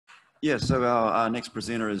Yeah, so our next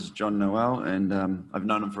presenter is John Noel, and I've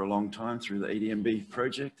known him for a long time through the ADMB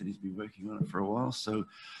project, and he's been working on it for a while. So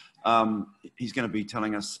he's going to be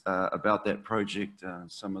telling us about that project,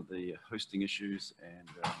 some of the hosting issues, and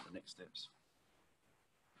the next steps.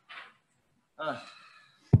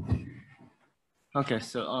 Okay,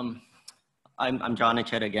 so I'm John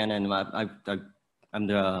Ancheta again, and I'm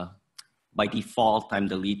by default, I'm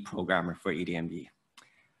the lead programmer for ADMB.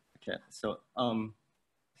 Okay, so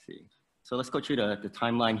let's see. So let's go through the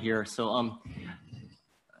timeline here. So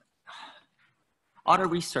auto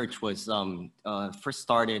research was first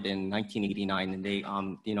started in 1989, and they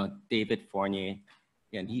David Fournier,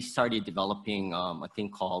 and he started developing a thing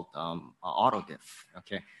called AutoDiff.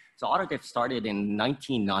 Okay, so AutoDiff started in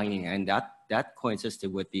 1990, and that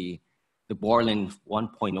coincided with the Borland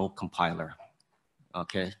 1.0 compiler.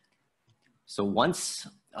 Okay, so once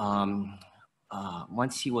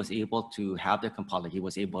he was able to have the compiler, he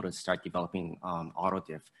was able to start developing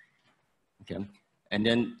AutoDiff. Okay, and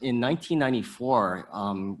then in 1994,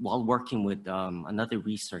 while working with another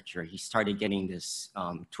researcher, he started getting this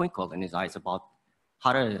twinkle in his eyes about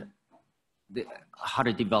how to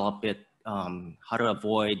develop it, how to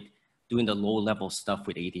avoid doing the low-level stuff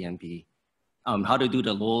with ADMB, how to do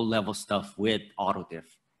the low-level stuff with AutoDiff,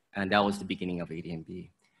 and that was the beginning of ADMB.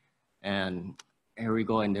 And here we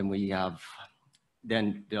go, and then we have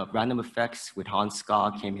the random effects with Hans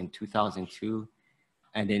Ska came in 2002,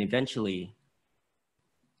 and then eventually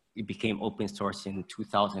it became open source in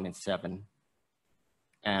 2007.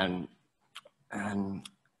 And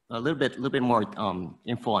a little bit more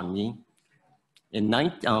info on me.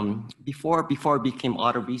 Before it became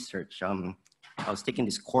auto research, I was taking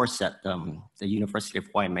this course at the University of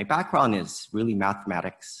Hawaii. My background is really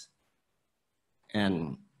mathematics,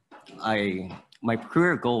 and my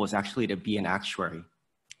career goal was actually to be an actuary.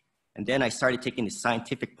 And then I started taking the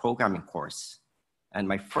scientific programming course. And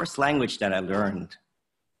my first language that I learned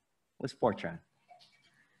was Fortran.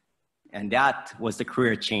 And that was the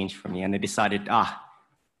career change for me. And I decided,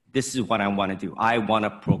 this is what I want to do. I want to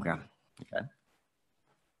program, okay?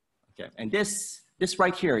 Okay, and this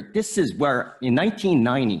right here, this is where, in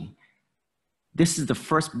 1990, this is the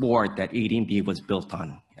first board that ADMB was built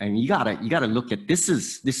on. And you gotta look at, this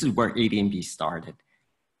is where ADMB started.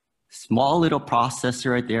 Small little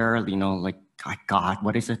processor right there, like, God,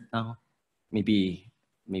 what is it now? Maybe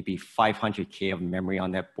 500K of memory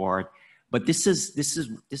on that board. But this is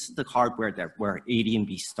the hardware where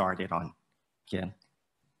ADMB started on, okay?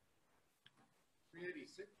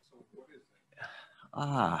 386, so what is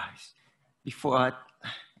that? Before,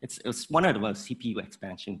 it's one of the CPU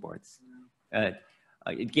expansion boards.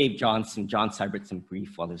 It gave John Seibert some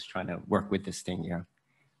grief while he was trying to work with this thing,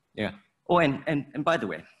 yeah. Oh, and by the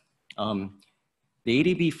way, the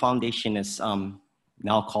ADB Foundation is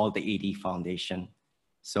now called the AD Foundation.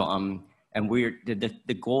 So, and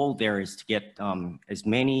the goal there is to get as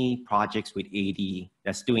many projects with AD,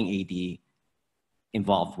 that's doing AD,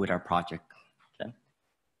 involved with our project, okay?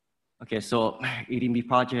 Okay, so ADB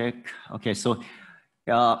project, okay, so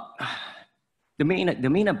the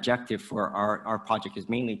main objective for our project is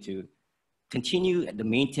mainly to continue the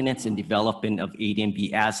maintenance and development of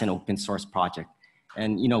ADMB as an open source project.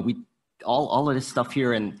 And we all of this stuff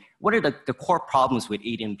here, and what are the core problems with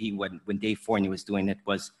ADMB when Dave Fournier was doing it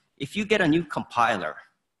was, if you get a new compiler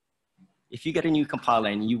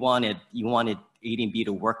and you wanted ADMB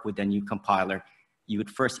to work with the new compiler, you would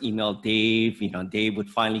first email Dave. Dave would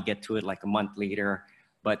finally get to it like a month later,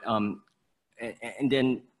 but and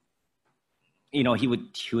then he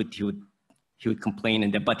would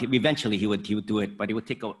complain, but eventually he would do it, but it would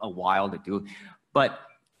take a while to do. But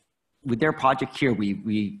with their project here,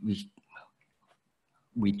 we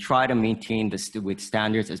try to maintain this with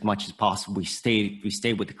standards as much as possible. We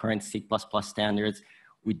stay with the current C++ standards.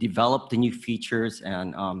 We develop the new features,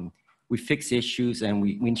 and we fix issues, and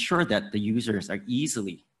we ensure that the users can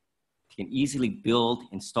easily build,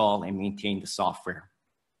 install, and maintain the software.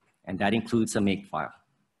 And that includes a makefile.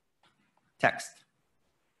 Text.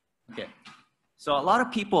 Okay, so a lot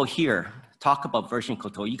of people here talk about version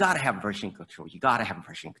control. You gotta have version control. You gotta have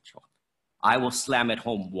version control. I will slam it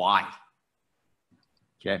home. Why?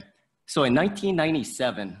 Okay, so in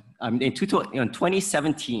 1997, in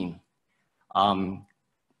 2017,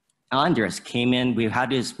 Anders came in. We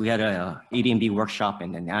had a ADMB workshop,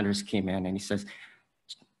 and then Anders came in and he says,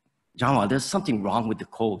 "John, there's something wrong with the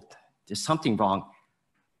code. There's something wrong.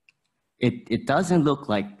 It doesn't look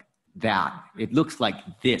like that. It looks like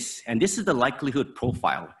this, and this is the likelihood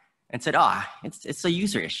profile." And said, it's a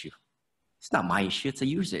user issue. It's not my issue, it's a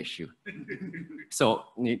user issue. So,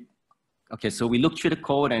 okay, so we looked through the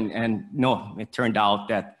code, and no, it turned out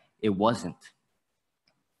that It wasn't.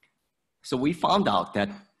 So we found out that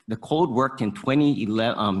the code worked in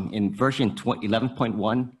 2011, in version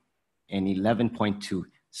 11.1 and 11.2.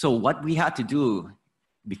 So what we had to do,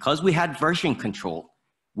 because we had version control,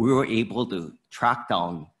 we were able to track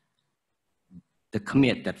down the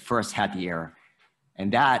commit that first had the error.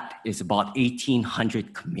 And that is about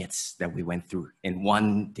 1,800 commits that we went through in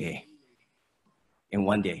one day. In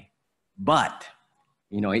one day. But,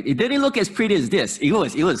 you know, it didn't look as pretty as this. It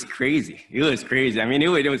was crazy. It was crazy. I mean,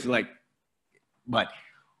 it was like, but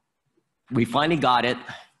we finally got it,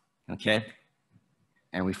 okay?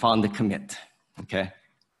 And we found the commit, okay?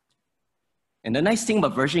 And the nice thing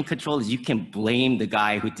about version control is you can blame the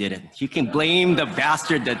guy who did it. You can blame the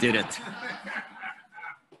bastard that did it.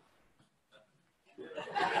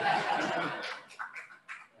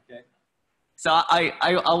 Okay. So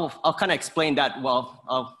I'll kind of explain that. Well,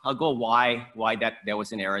 I'll go why there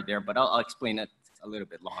was an error there, but I'll explain it a little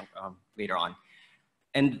bit later on.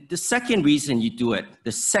 And the second reason you do it,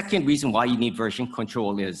 the second reason why you need version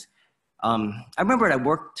control is, I remember I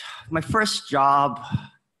worked my first job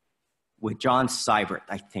with John Seibert,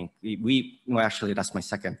 I think. Well, actually, that's my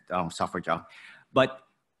second software job. But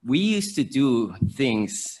we used to do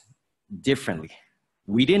things differently.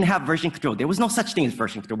 We didn't have version control. There was no such thing as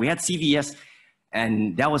version control. We had CVS,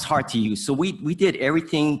 and that was hard to use. So we did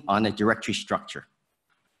everything on a directory structure.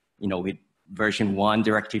 You know, with version 1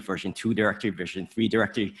 directory, version 2 directory, version 3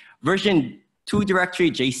 directory, version 2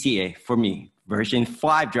 directory, JCA for me, version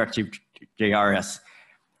 5 directory, JRS.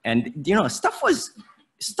 And, you know, stuff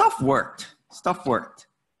worked.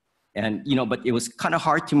 And, you know, but it was kind of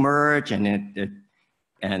hard to merge,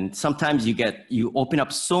 and sometimes you open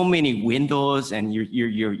up so many windows, and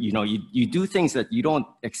you do things that you don't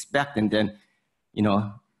expect, and then, you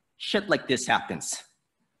know, shit like this happens.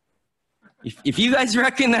 If you guys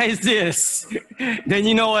recognize this, then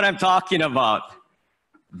you know what I'm talking about.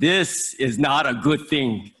 This is not a good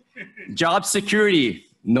thing. Job security,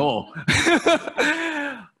 no.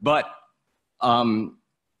 But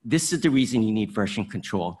this is the reason you need version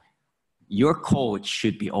control. Your code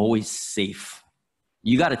should be always safe.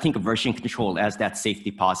 You got to think of version control as that safe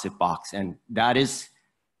deposit box, and that is,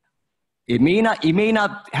 it may not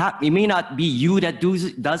be you that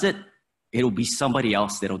does it. It'll be somebody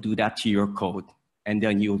else that'll do that to your code, and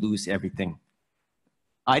then you'll lose everything.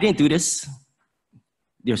 I didn't do this.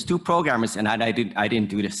 There's 2 programmers, and I didn't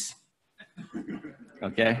do this.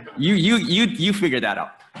 Okay, you figure that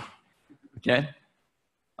out. Okay.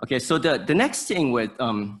 Okay. So the next thing with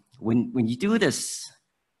when you do this,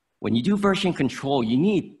 when you do version control,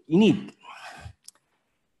 you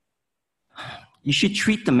should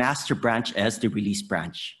treat the master branch as the release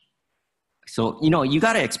branch. So, you know, you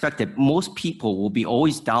got to expect that most people will be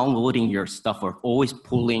always downloading your stuff or always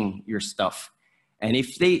pulling your stuff. And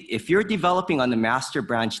if you're developing on the master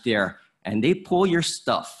branch there and they pull your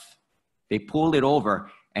stuff, they pull it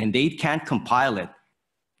over and they can't compile it,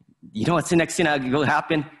 you know what's the next thing that will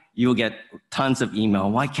happen? You'll get tons of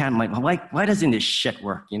email. Why doesn't this shit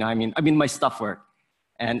work? You know, I mean my stuff work.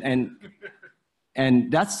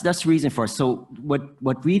 And that's the reason for it. So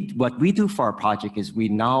what we do for our project is we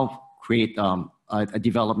now create a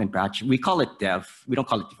development branch. We call it dev. We don't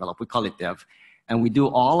call it develop. We call it dev. And we do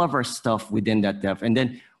all of our stuff within that dev. And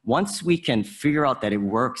then once we can figure out that it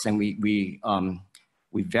works and we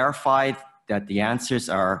verify that the answers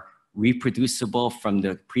are reproducible from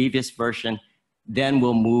the previous version, then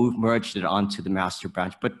we'll merge it onto the master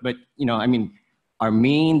branch. But you know, I mean, our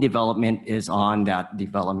main development is on that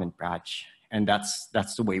development branch. And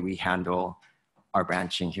that's the way we handle our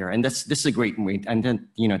branching here. And this is a great way. And then,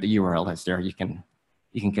 you know, the URL is there. You can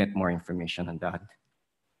get more information on that.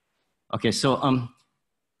 Okay, so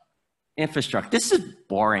infrastructure. This is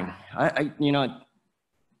boring. You know,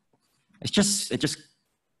 it's just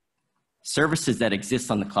services that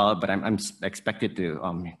exist on the cloud, but I'm expected to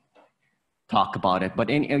talk about it. But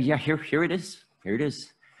yeah, here it is. Here it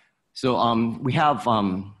is. So we have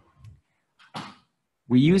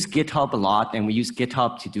we use GitHub a lot, and we use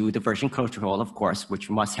GitHub to do the version control, of course, which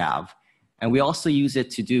we must have. And we also use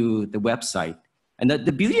it to do the website. And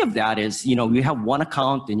the beauty of that is, you know, we have one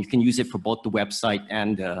account, and you can use it for both the website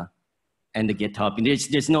and the GitHub. And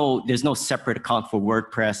there's no separate account for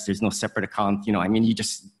WordPress. There's no separate account. You know, I mean, you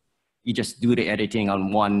just do the editing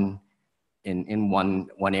on one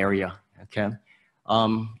area. Okay.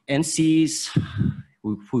 NCs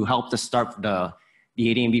who helped us start the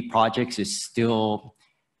ADMB projects is still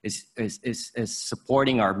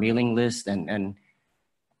supporting our mailing list and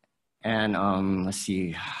let's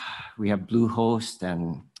see, we have Bluehost,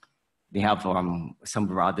 and they have some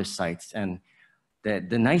of our other sites. And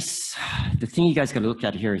the thing you guys got to look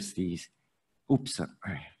at here is these, oops,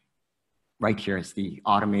 right here is the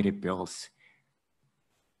automated builds.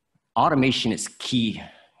 Automation is key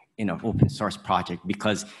in an open source project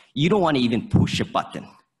because you don't want to even push a button.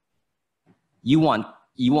 You want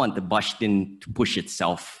the button to push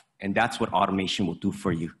itself, and that's what automation will do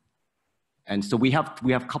for you. And so we have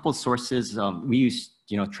a couple sources. We use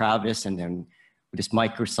Travis, and then this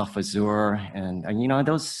Microsoft Azure, and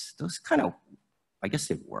those kind of, I guess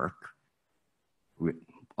they work.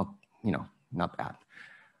 Not bad.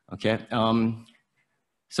 Okay.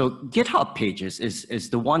 So GitHub Pages is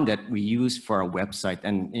the one that we use for our website,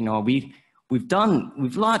 and we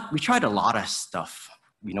tried a lot of stuff.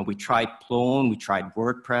 We tried Plone, we tried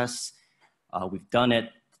WordPress, we've done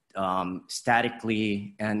it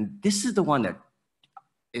statically, and this is the one that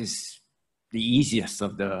is the easiest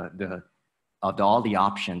of all the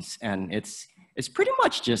options, and it's pretty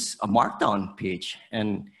much just a markdown page,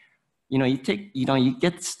 and you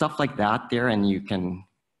get stuff like that there, and you can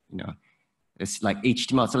it's like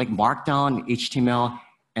HTML, it's like markdown HTML,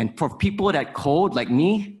 and for people that code like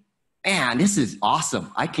me, man, this is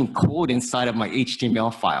awesome. I can code inside of my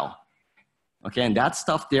HTML file. Okay, and that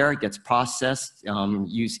stuff there gets processed,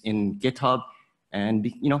 used in GitHub, and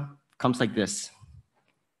comes like this.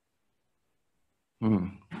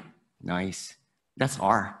 Nice. That's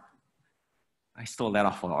R. I stole that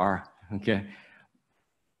off of R. Okay.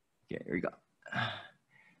 Okay, here we go.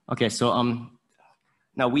 Okay, so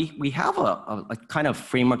now we have a kind of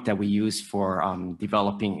framework that we use for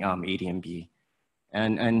developing ADMB,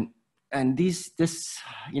 and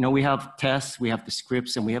we have tests, we have the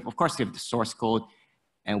scripts, and of course we have the source code,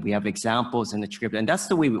 and we have examples in the script, and that's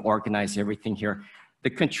the way we organize everything here. The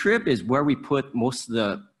contrib is where we put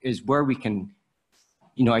is where we can,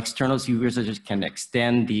 external users can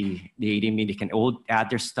extend the ADMB, they can add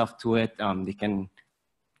their stuff to it, they can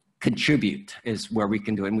contribute is where we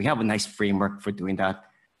can do it, and we have a nice framework for doing that.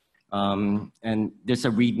 And there's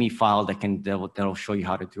a README file that'll show you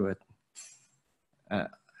how to do it.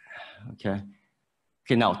 Okay,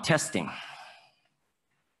 now testing.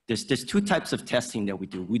 There's two types of testing that we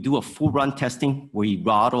do. We do a full run testing where you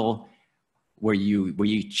throttle, where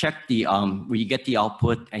you check where you get the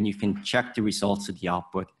output and you can check the results of the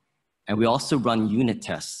output. And we also run unit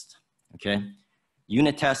tests. Okay,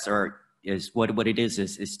 unit tests is what it is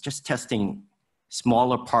just testing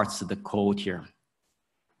smaller parts of the code here.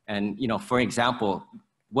 And for example,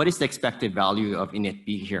 what is the expected value of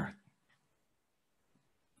init-b here?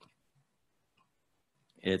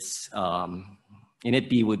 It's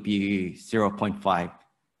init-b would be 0.5.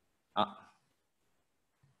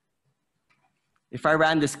 If I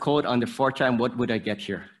ran this code on the Fortran, what would I get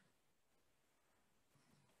here?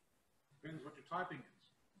 Depends what you're typing.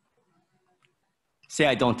 Say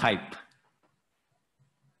I don't type.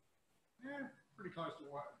 Yeah, pretty close to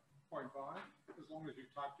 1.5, as long as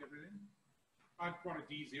you've typed everything. I'd want a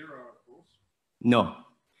D0, of course. No,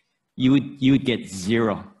 you would get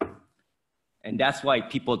 0. And that's why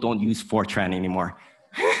people don't use Fortran anymore.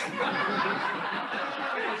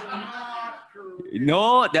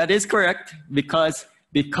 No, that is correct, because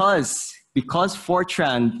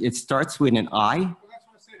Fortran, it starts with an I. Well, that's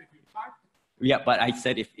what I said, if you type. Yeah, but I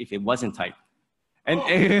said if it wasn't typed. And,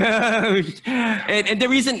 and the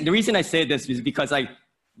reason I say this is because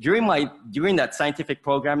during that scientific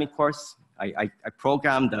programming course, I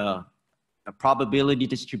programmed a probability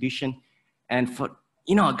distribution, and for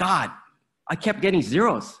God, I kept getting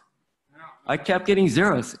zeros. I kept getting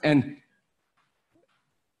zeros, and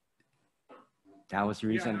that was the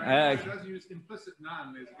reason. Yeah, if it does use implicit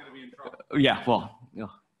none, there's going to be in trouble. Yeah, well,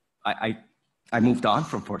 I moved on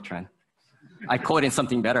from Fortran. I coded in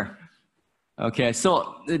something better. Okay,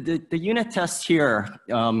 so the unit test here,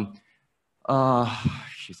 jeez,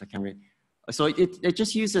 I can't read. So it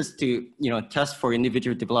just uses to test for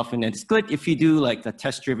individual development. And it's good if you do like the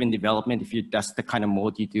test-driven development, that's the kind of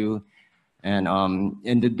mode you do. And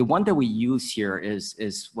the one that we use here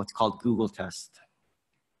is what's called Google Test.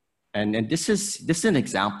 And this is an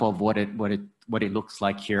example of what it looks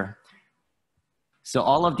like here. So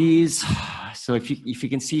all of these. So if you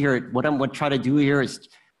can see here, what I'm trying to do here is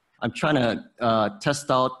I'm trying to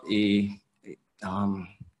test out God,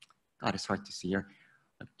 it's hard to see here.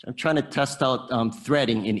 I'm trying to test out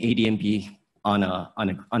threading in ADMB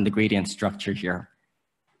on the gradient structure here.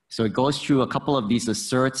 So it goes through a couple of these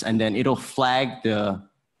asserts, and then it won't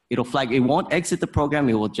exit the program.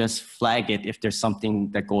 It will just flag it if there's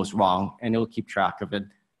something that goes wrong, and it will keep track of it.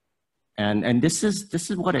 And this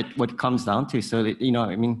is what it comes down to. So that,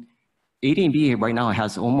 I mean, ADMB right now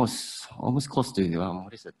has almost close to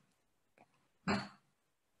what is it?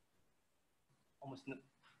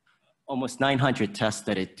 almost 900 tests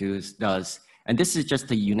that it does. And this is just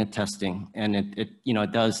the unit testing, and it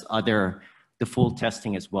does the full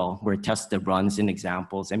testing as well, where it tests the runs in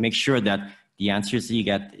examples and make sure that the answers that you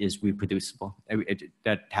get is reproducible,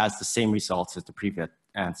 that has the same results as the previous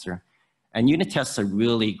answer. And unit tests are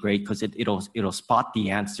really great because it'll spot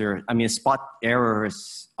the answer. I mean, spot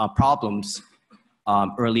errors, problems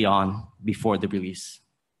early on before the release.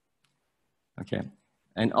 Okay,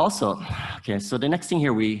 and also, okay, so the next thing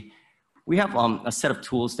here, we have a set of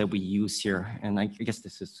tools that we use here, and I guess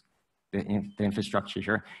this is the infrastructure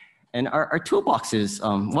here. And our toolbox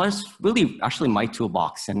was really actually my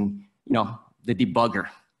toolbox, and the debugger.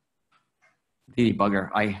 The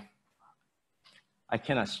debugger, I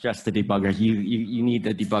cannot stress the debugger. You need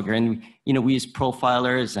the debugger, and we use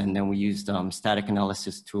profilers, and then we used static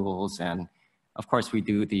analysis tools, and of course we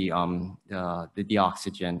do the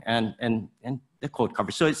deoxygen and the code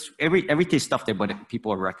coverage. So it's everything stuff that what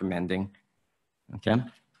people are recommending. Okay,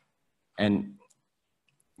 and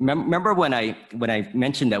remember when I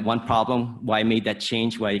mentioned that one problem, why I made that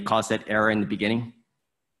change, why it caused that error in the beginning?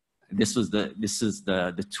 This is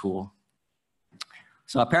the tool.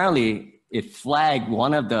 So apparently it flagged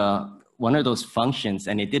one of those functions,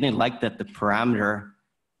 and it didn't like that the parameter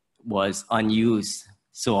was unused.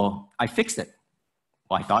 So I fixed it.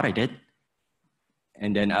 Well, I thought I did.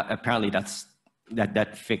 And then apparently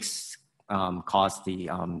that fix caused the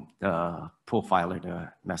profiler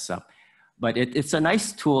to mess up. But it's a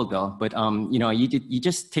nice tool though. But you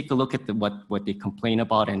just take a look at what they complain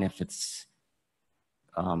about, and if it's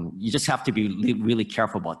you just have to be really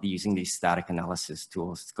careful about using these static analysis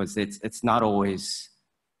tools, because it's not always,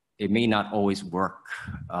 it may not always work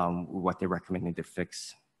what they're recommending to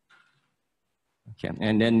fix. Okay,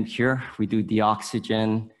 and then here we do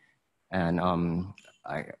deoxygen, and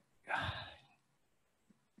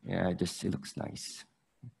it looks nice.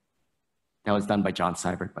 That was done by John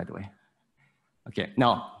Seibert, by the way. Okay,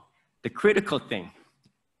 now the critical thing,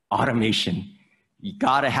 automation. You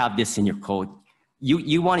gotta have this in your code.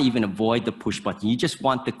 You want to even avoid the push button. You just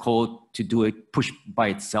want the code to do it push by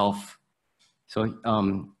itself. So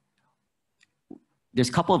there's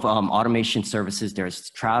a couple of automation services.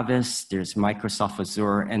 There's Travis, there's Microsoft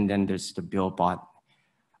Azure, and then there's the BillBot.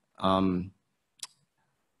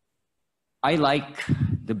 I like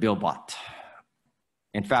the BillBot.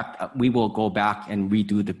 In fact, we will go back and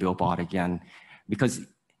redo the BillBot again, because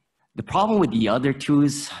the problem with the other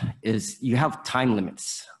tools is you have time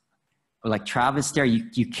limits. Like Travis there,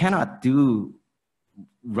 you cannot do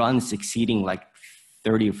runs exceeding like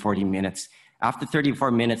 30 or 40 minutes. After 30 or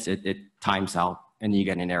 40 minutes, it times out and you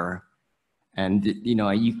get an error. And you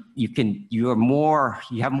have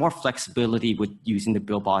more flexibility with using the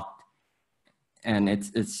BillBot. And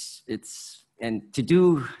and to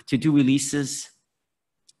do releases,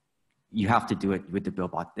 you have to do it with the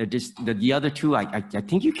BillBot. The other two, I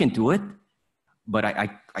think you can do it, but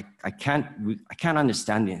I can't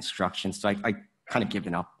understand the instructions, so I kind of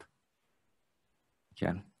given up.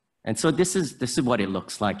 Okay, and so this is what it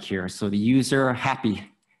looks like here. So the user, happy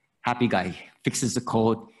guy, fixes the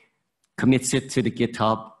code, commits it to the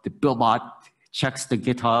GitHub. The BillBot checks the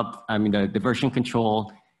GitHub, the version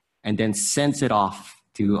control, and then sends it off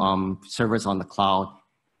to servers on the cloud.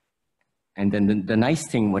 And then the nice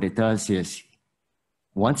thing, what it does is,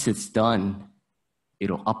 once it's done,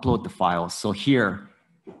 it'll upload the files. So here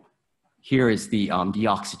is the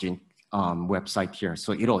Deoxygen website here.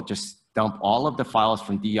 So it'll just dump all of the files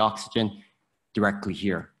from Deoxygen directly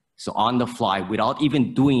here. So on the fly, without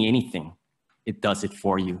even doing anything, it does it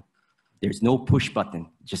for you. There's no push button,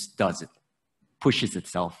 it just does it, pushes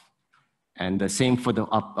itself. And the same for the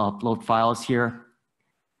upload files here.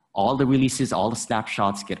 All the releases, all the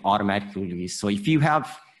snapshots get automatically released. So if you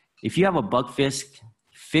have a bug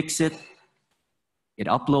fix it, it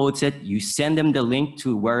uploads it, you send them the link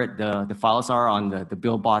to where the files are on the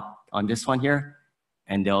BillBot on this one here,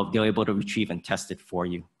 and they're able to retrieve and test it for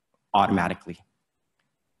you automatically.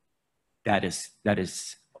 That is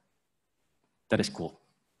cool.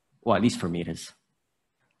 Well, at least for me it is.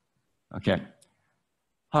 Okay.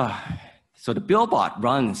 So the BillBot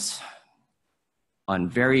runs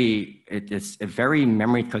on it's a very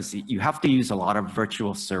memory, because you have to use a lot of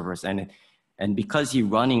virtual servers, and because you're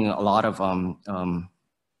running a lot of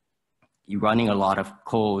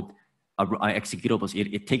code, executables,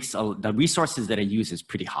 it takes the resources that it uses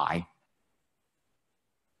pretty high.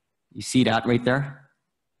 You see that right there?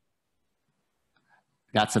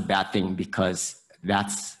 That's a bad thing, because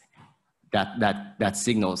that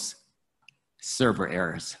signals server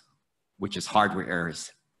errors, which is hardware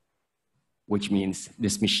errors, which means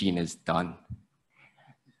this machine is done.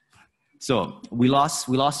 So we lost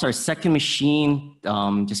our second machine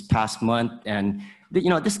just past month, and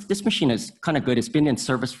this machine is kind of good. It's been in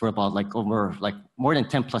service for about over more than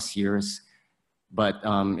 10 plus years, but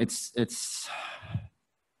it's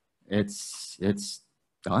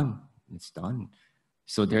done. It's done.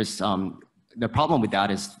 So there's the problem with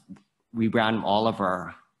that is we ran all of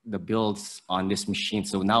the builds on this machine.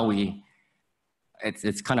 So now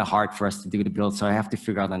it's kind of hard for us to do the build. So I have to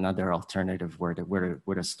figure out another alternative where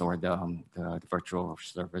to store the virtual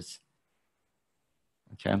servers.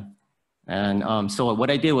 Okay. And so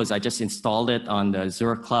what I did was I just installed it on the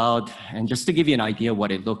Azure cloud, and just to give you an idea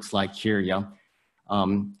what it looks like here, yeah.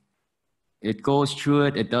 It goes through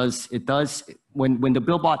it. It does when the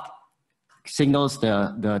BuildBot signals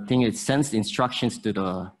the thing, it sends the instructions to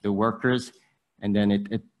the workers, and then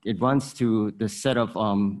it runs through the set of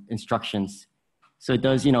instructions. So it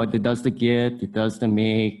does, it does the git, it does the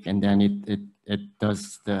make, and then it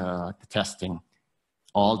does the testing,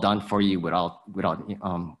 all done for you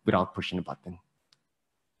without pushing a button.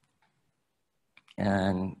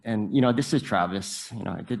 And this is Travis.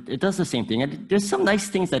 It does the same thing. And there's some nice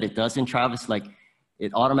things that it does in Travis, like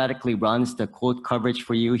it automatically runs the code coverage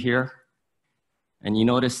for you here. And you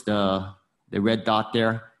notice the red dot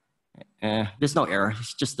there. There's no error.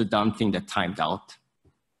 It's just the dumb thing that timed out.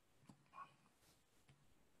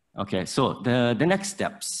 Okay, so the next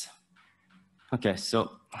steps. Okay,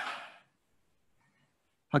 so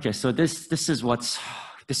this is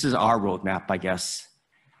our roadmap, I guess.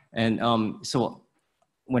 And so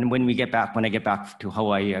when I get back to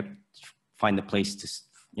Hawaii, I find a place to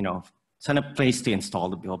find a place to install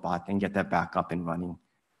the BuildBot and get that back up and running.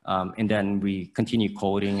 And then we continue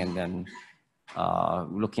coding, and then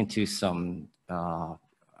look into some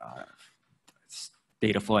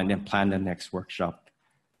data flow, and then plan the next workshop.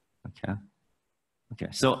 Okay.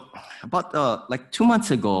 So about 2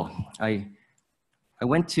 months ago, I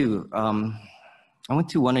went to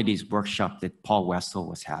one of these workshops that Paul Wessel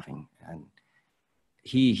was having, and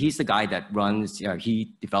he's the guy that runs.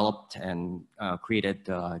 He developed and created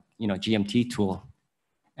GMT tool,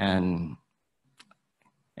 and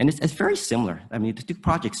it's very similar. I mean, the two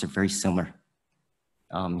projects are very similar.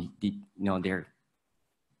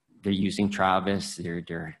 They're using Travis.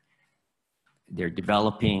 They're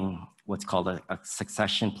developing what's called a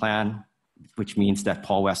succession plan, which means that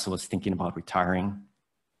Paul Wessel was thinking about retiring,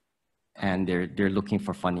 and they're looking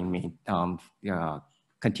for funding,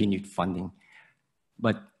 continued funding,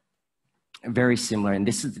 but very similar. And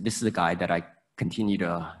this is the guy that I continue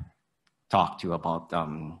to talk to about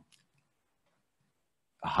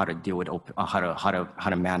how to deal with how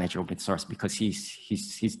to manage open source, because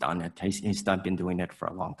he's done it. He's been doing it for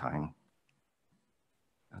a long time.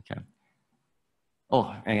 Okay.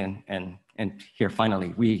 Oh, and here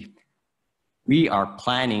finally, we are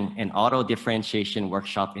planning an auto differentiation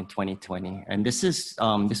workshop in 2020, and this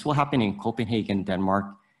will happen in Copenhagen, Denmark,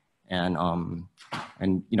 and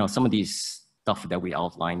some of these stuff that we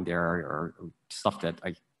outlined there are stuff that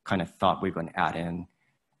I kind of thought we were going to add in.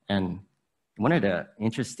 And one of the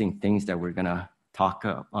interesting things that we're going to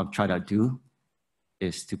try to do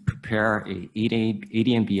is to prepare a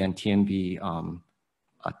ADMB and TMB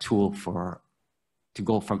a tool to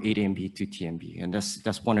go from ADMB to TMB. And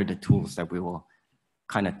that's one of the tools that we will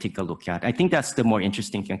kind of take a look at. I think that's the more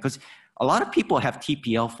interesting thing, because a lot of people have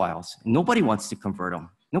TPL files. Nobody wants to convert them.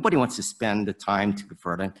 Nobody wants to spend the time to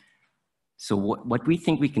convert them. So what we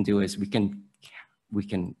think we can do is we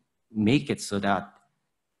can make it so that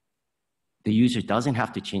the user doesn't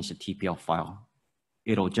have to change the TPL file.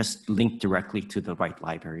 It'll just link directly to the right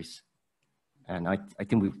libraries. And I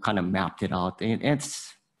think we've kind of mapped it out. And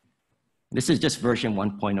this is just version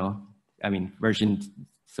 1.0. I mean,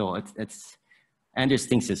 so it's Anders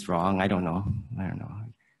thinks it's wrong. I don't know.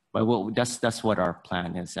 But that's what our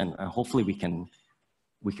plan is. And hopefully we can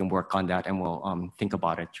work on that, and we'll think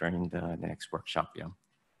about it during the next workshop. Yeah.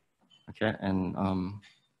 Okay. And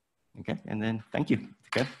okay. And then thank you.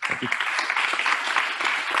 Okay. Thank you.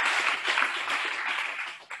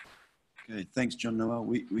 Okay. Thanks, John Noel.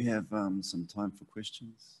 We have some time for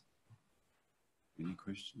questions. Any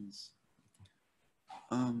questions?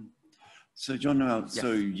 So John Noel, yes.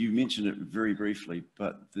 So you mentioned it very briefly,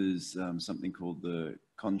 but there's something called the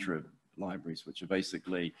contrib libraries, which are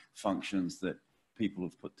basically functions that people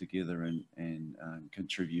have put together and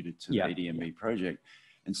contributed to the ADMB project.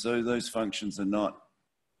 And so those functions are not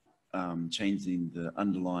changing the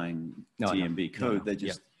underlying TMB code. They're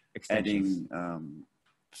just adding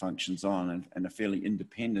functions on and are fairly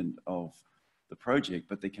independent of the project,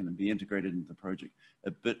 but they can be integrated into the project.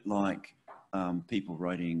 A bit like people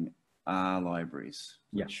writing R libraries,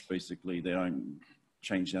 which basically they don't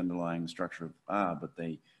change the underlying structure of R, but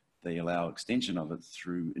they allow extension of it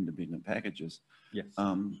through independent packages. Yes.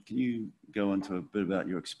 Can you go into a bit about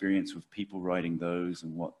your experience with people writing those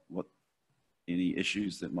and what any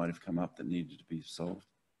issues that might have come up that needed to be solved?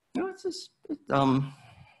 No, it's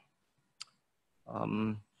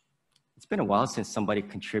been a while since somebody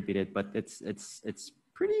contributed, but it's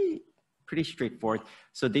pretty straightforward.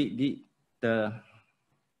 So the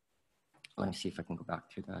let me see if I can go back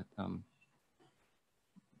to that. I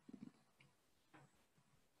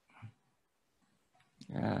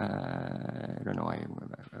don't know why I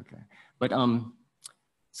remember. Okay, but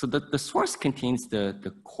so the source contains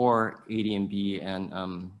the core ADMB and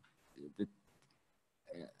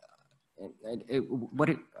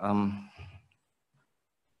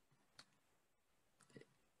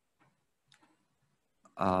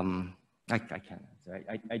I can't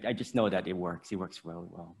answer. I just know that it works. It works really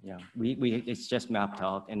well. Yeah, it's just mapped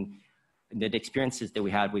out, and the experiences that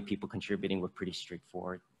we had with people contributing were pretty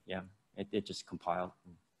straightforward. Yeah, it just compiled.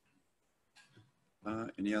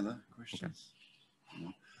 Any other questions? Okay.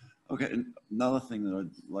 No. Okay, and another thing that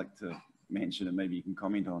I'd like to mention, and maybe you can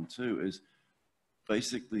comment on too, is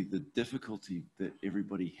basically the difficulty that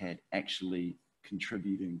everybody had actually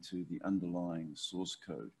contributing to the underlying source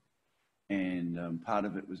code. And part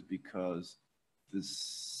of it was because there's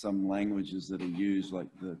some languages that are used, like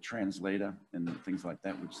the translator and things like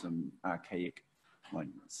that, which some archaic, like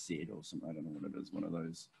SED or something, I don't know what it is, one of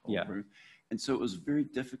those. Yeah. And so it was very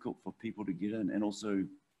difficult for people to get in. And also,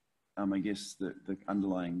 I guess the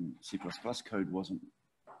underlying C++ code wasn't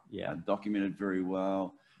documented very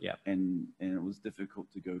well. Yeah. And it was difficult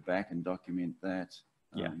to go back and document that.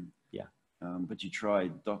 But you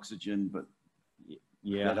tried Doxygen, but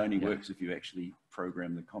that only works if you actually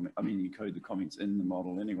program the comment. I mean, you code the comments in the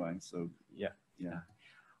model anyway. So yeah.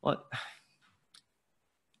 Well,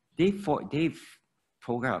 Dave wrote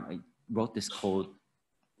this code,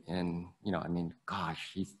 and I mean, gosh,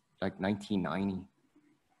 he's like 1990.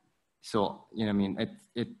 So I mean,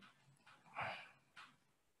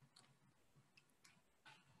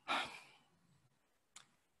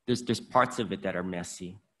 there's parts of it that are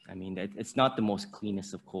messy. I mean, it's not the most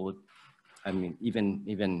cleanest of code. I mean,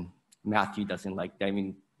 even Matthew doesn't like that. I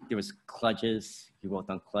mean, there was kludges. He wrote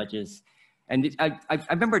on kludges, and I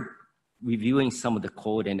remember reviewing some of the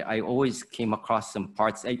code, and I always came across some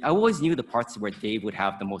parts. I always knew the parts where Dave would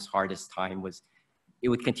have the most hardest time was it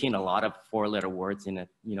would contain a lot of 4-letter words in it.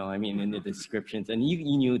 I mean, in the descriptions, and you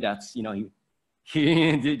knew that's you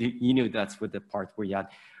knew that's what the part where you had.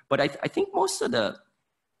 But I think most of the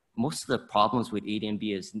problems with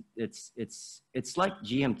ADMB is it's like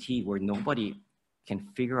GMT where nobody can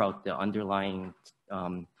figure out the underlying,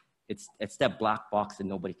 it's that black box that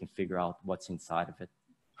nobody can figure out what's inside of it.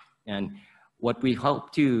 And what we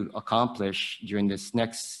hope to accomplish during this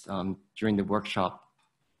next, during the workshop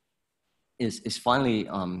is finally,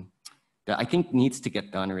 that I think needs to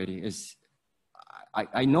get done already is,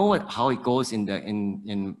 I know how it goes in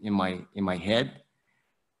my head,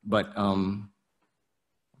 but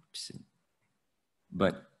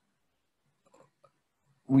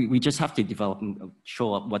we just have to develop and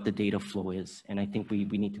show up what the data flow is. And I think we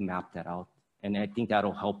need to map that out. And I think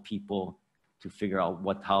that'll help people to figure out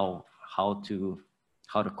how to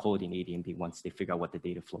code in ADMB once they figure out what the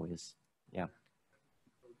data flow is.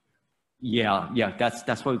 Yeah,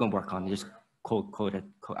 that's what we're gonna work on. Just code it.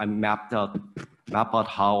 I map out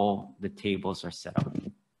how the tables are set up.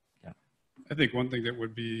 Yeah. I think one thing that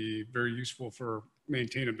would be very useful for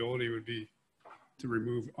maintainability would be to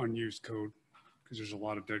remove unused code, because there's a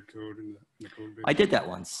lot of dead code in the code base. I did that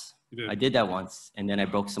once. You did? I did that once, and then I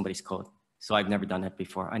broke somebody's code. So I've never done that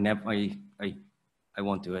before. I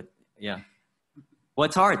won't do it. Yeah. Well,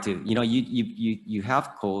 it's hard to, you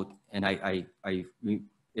have code, and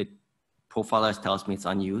profiler tells me it's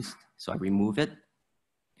unused, so I remove it,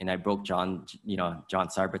 and I broke John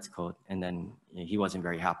Sarbert's code, and then he wasn't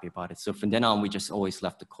very happy about it. So from then on, we just always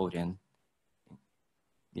left the code in.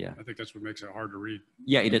 Yeah. I think that's what makes it hard to read.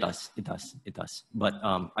 Yeah, it does. But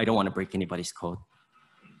I don't want to break anybody's code.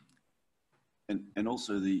 And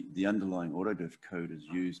also the underlying autodiff code is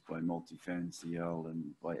used by Multifan CL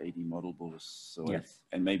and by AD Modelable. So yes.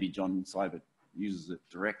 And maybe John Seibert uses it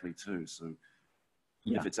directly too. So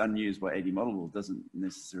if it's unused by AD Modelable, it doesn't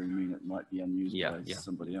necessarily mean it might be unused by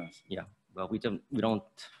somebody else. Yeah. Well,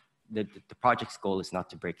 the project's goal is not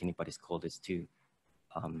to break anybody's code, it's to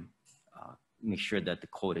make sure that the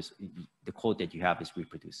code that you have is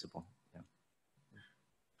reproducible. Yeah.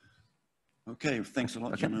 Okay, thanks a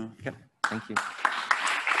lot, John. Okay. Thank you.